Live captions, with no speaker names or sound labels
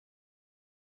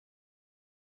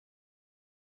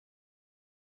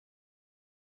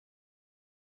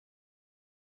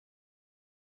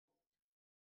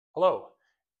Hello.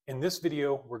 In this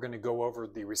video, we're going to go over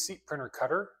the receipt printer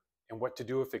cutter and what to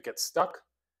do if it gets stuck.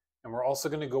 And we're also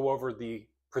going to go over the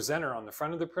presenter on the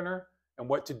front of the printer and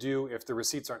what to do if the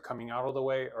receipts aren't coming out all the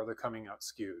way or they're coming out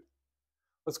skewed.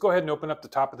 Let's go ahead and open up the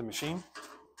top of the machine.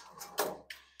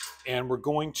 And we're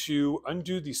going to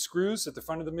undo the screws at the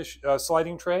front of the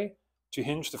sliding tray to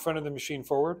hinge the front of the machine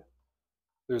forward.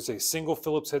 There's a single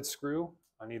Phillips head screw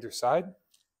on either side.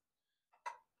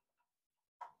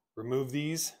 Remove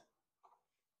these,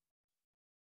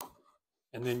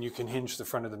 and then you can hinge the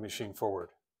front of the machine forward.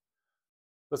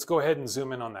 Let's go ahead and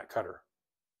zoom in on that cutter.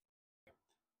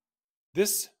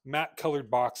 This matte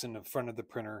colored box in the front of the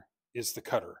printer is the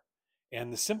cutter.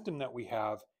 And the symptom that we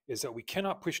have is that we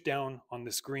cannot push down on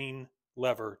this green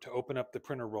lever to open up the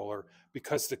printer roller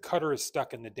because the cutter is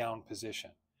stuck in the down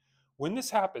position. When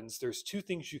this happens, there's two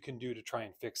things you can do to try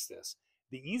and fix this.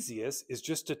 The easiest is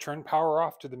just to turn power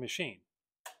off to the machine.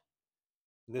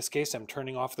 In this case, I'm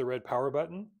turning off the red power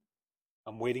button.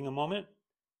 I'm waiting a moment,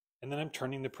 and then I'm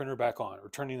turning the printer back on, or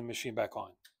turning the machine back on.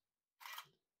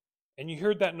 And you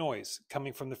heard that noise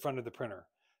coming from the front of the printer.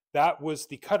 That was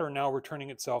the cutter now returning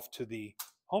itself to the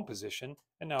home position,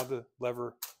 and now the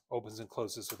lever opens and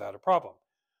closes without a problem.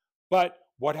 But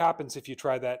what happens if you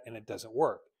try that and it doesn't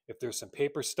work? If there's some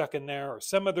paper stuck in there or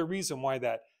some other reason why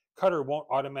that cutter won't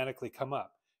automatically come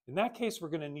up. In that case, we're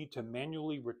going to need to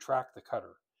manually retract the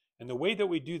cutter. And the way that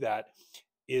we do that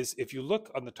is if you look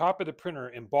on the top of the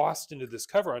printer embossed into this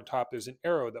cover on top, there's an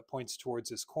arrow that points towards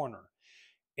this corner.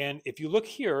 And if you look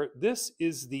here, this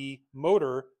is the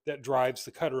motor that drives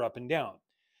the cutter up and down.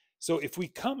 So if we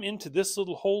come into this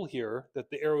little hole here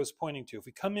that the arrow is pointing to, if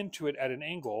we come into it at an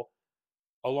angle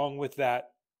along with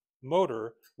that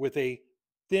motor with a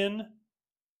thin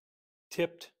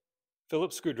tipped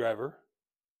Phillips screwdriver,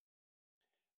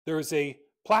 there is a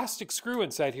plastic screw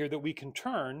inside here that we can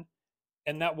turn,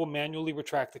 and that will manually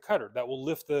retract the cutter. That will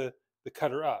lift the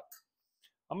cutter up.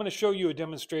 I'm going to show you a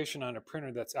demonstration on a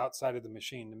printer that's outside of the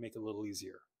machine to make it a little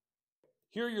easier.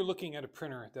 Here you're looking at a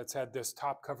printer that's had this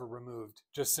top cover removed,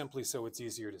 just simply so it's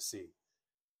easier to see.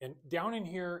 And down in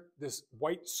here, this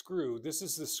white screw, this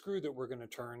is the screw that we're going to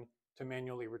turn to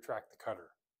manually retract the cutter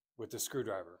with the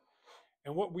screwdriver.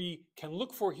 And what we can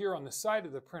look for here on the side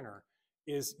of the printer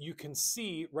is you can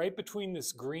see right between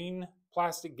this green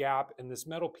plastic gap and this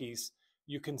metal piece,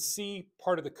 you can see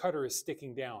part of the cutter is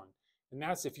sticking down. And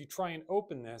that's, if you try and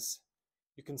open this,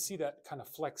 you can see that kind of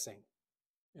flexing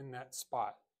in that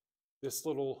spot. This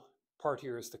little part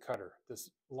here is the cutter, this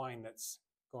line that's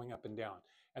going up and down.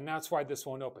 And that's why this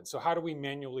won't open. So how do we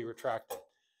manually retract it?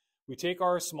 We take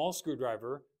our small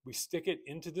screwdriver, we stick it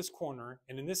into this corner,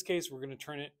 and in this case, we're going to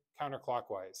turn it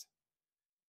counterclockwise.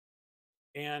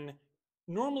 And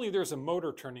normally there's a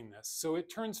motor turning this, so it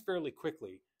turns fairly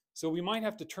quickly. So we might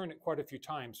have to turn it quite a few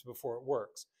times before it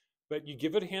works. But you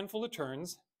give it a handful of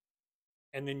turns,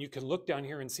 and then you can look down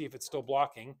here and see if it's still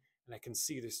blocking. And I can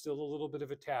see there's still a little bit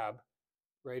of a tab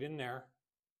right in there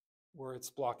where it's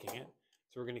blocking it.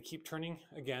 So we're going to keep turning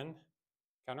again,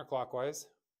 counterclockwise.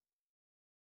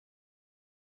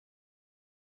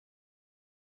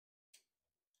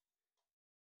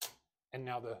 And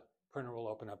now the printer will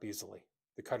open up easily.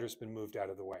 The cutter's been moved out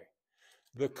of the way.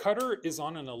 The cutter is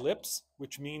on an ellipse,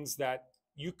 which means that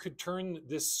you could turn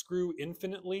this screw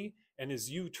infinitely, and as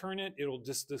you turn it,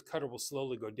 this cutter will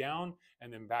slowly go down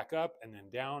and then back up and then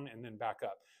down and then back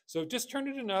up. So just turn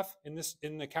it enough in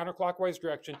the counterclockwise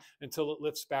direction until it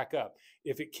lifts back up.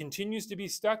 If it continues to be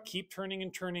stuck, keep turning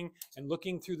and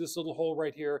looking through this little hole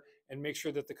right here and make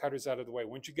sure that the cutter's out of the way.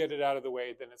 Once you get it out of the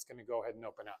way, then it's going to go ahead and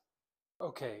open up.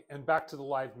 Okay, and back to the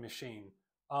live machine.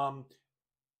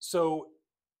 So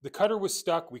the cutter was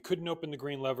stuck. We couldn't open the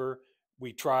green lever.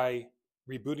 We try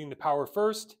rebooting the power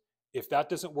first. If that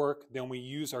doesn't work, then we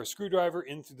use our screwdriver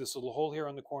in through this little hole here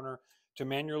on the corner to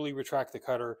manually retract the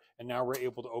cutter, and now we're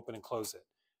able to open and close it.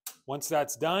 Once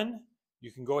that's done,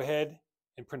 you can go ahead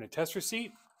and print a test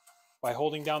receipt by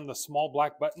holding down the small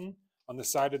black button on the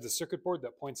side of the circuit board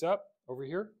that points up over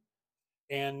here,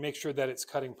 and make sure that it's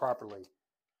cutting properly.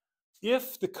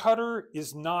 If the cutter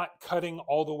is not cutting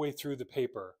all the way through the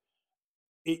paper,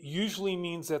 it usually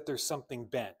means that there's something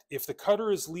bent. If the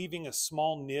cutter is leaving a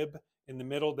small nib in the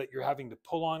middle that you're having to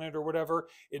pull on it or whatever,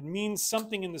 it means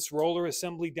something in this roller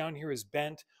assembly down here is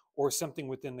bent, or something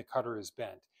within the cutter is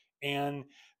bent. And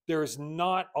there's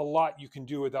not a lot you can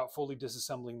do without fully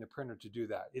disassembling the printer to do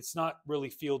that. It's not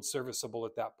really field serviceable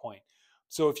at that point.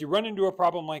 So if you run into a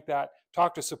problem like that,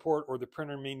 talk to support, or the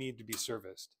printer may need to be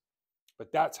serviced.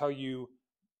 But that's how you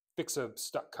fix a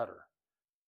stuck cutter.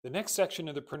 The next section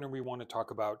of the printer we want to talk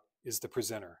about is the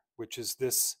presenter, which is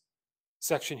this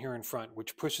section here in front,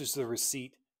 which pushes the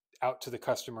receipt out to the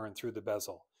customer and through the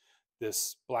bezel.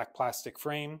 This black plastic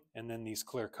frame and then these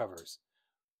clear covers.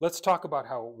 Let's talk about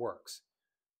how it works.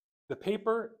 The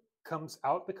paper comes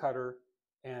out the cutter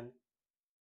and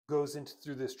goes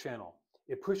through this channel.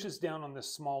 It pushes down on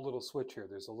this small little switch here.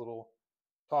 There's a little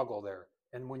toggle there.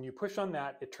 And when you push on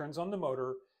that, it turns on the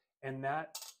motor and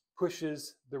that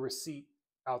pushes the receipt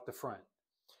out the front.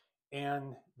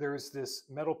 And there's this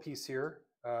metal piece here.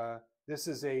 This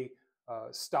is a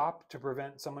stop to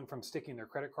prevent someone from sticking their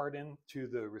credit card into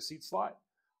the receipt slot.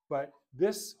 But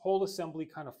this whole assembly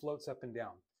kind of floats up and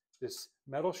down. This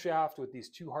metal shaft with these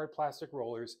two hard plastic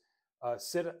rollers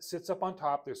sits up on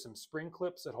top. There's some spring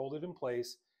clips that hold it in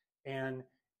place. And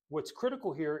what's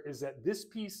critical here is that this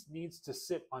piece needs to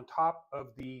sit on top of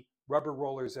the rubber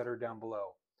rollers that are down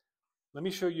below. Let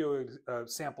me show you a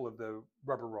sample of the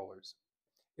rubber rollers.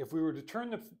 If we were to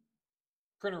turn the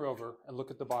printer over and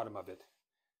look at the bottom of it,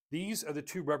 these are the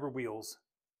two rubber wheels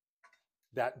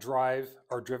that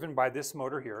are driven by this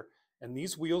motor here, and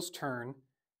these wheels turn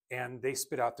and they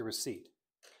spit out the receipt.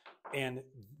 And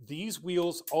these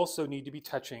wheels also need to be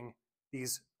touching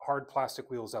these hard plastic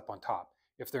wheels up on top.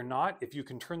 If they're not, if you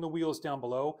can turn the wheels down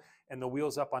below and the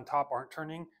wheels up on top aren't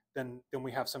turning, then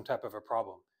we have some type of a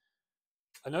problem.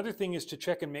 Another thing is to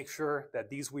check and make sure that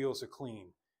these wheels are clean.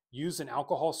 Use an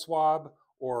alcohol swab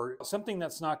or something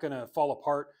that's not going to fall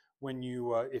apart when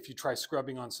if you try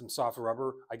scrubbing on some soft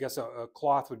rubber. I guess a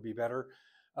cloth would be better,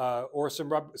 or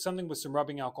something with some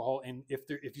rubbing alcohol. And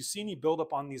if you see any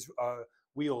buildup on these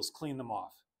wheels, clean them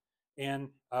off. And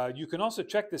you can also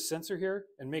check this sensor here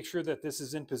and make sure that this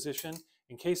is in position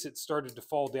in case it started to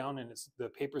fall down and the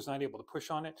paper's not able to push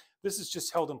on it. This is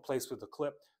just held in place with a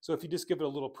clip. So if you just give it a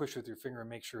little push with your finger and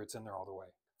make sure it's in there all the way.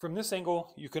 From this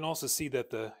angle, you can also see that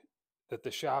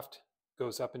the shaft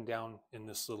goes up and down in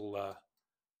this little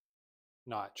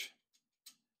notch.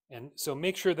 And so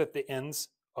make sure that the ends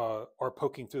are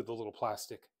poking through the little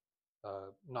plastic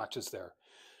notches there.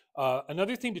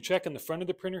 Another thing to check in the front of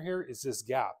the printer here is this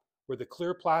gap where the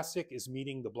clear plastic is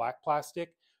meeting the black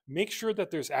plastic. Make sure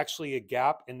that there's actually a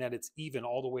gap and that it's even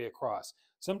all the way across.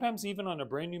 Sometimes even on a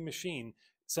brand new machine,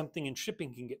 something in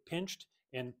shipping can get pinched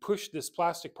and push this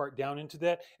plastic part down into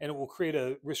that, and it will create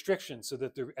a restriction so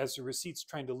that as the receipt's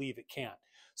trying to leave, it can't.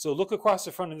 So look across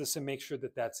the front of this and make sure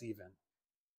that that's even.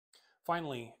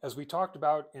 Finally, as we talked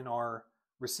about in our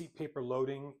receipt paper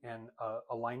loading and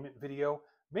alignment video,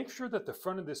 make sure that the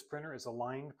front of this printer is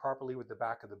aligned properly with the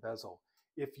back of the bezel.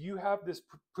 If you have this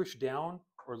pushed down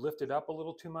or lifted up a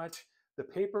little too much, the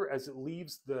paper as it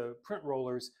leaves the print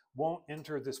rollers won't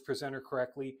enter this presenter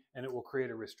correctly and it will create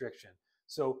a restriction.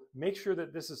 So make sure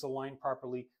that this is aligned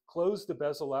properly, close the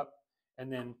bezel up,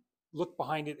 and then look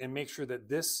behind it and make sure that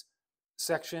this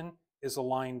section is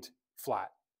aligned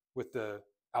flat with the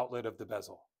outlet of the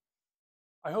bezel.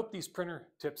 I hope these printer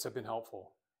tips have been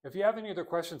helpful. If you have any other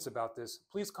questions about this,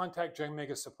 please contact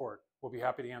Genmega support. We'll be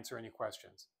happy to answer any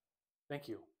questions. Thank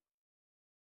you.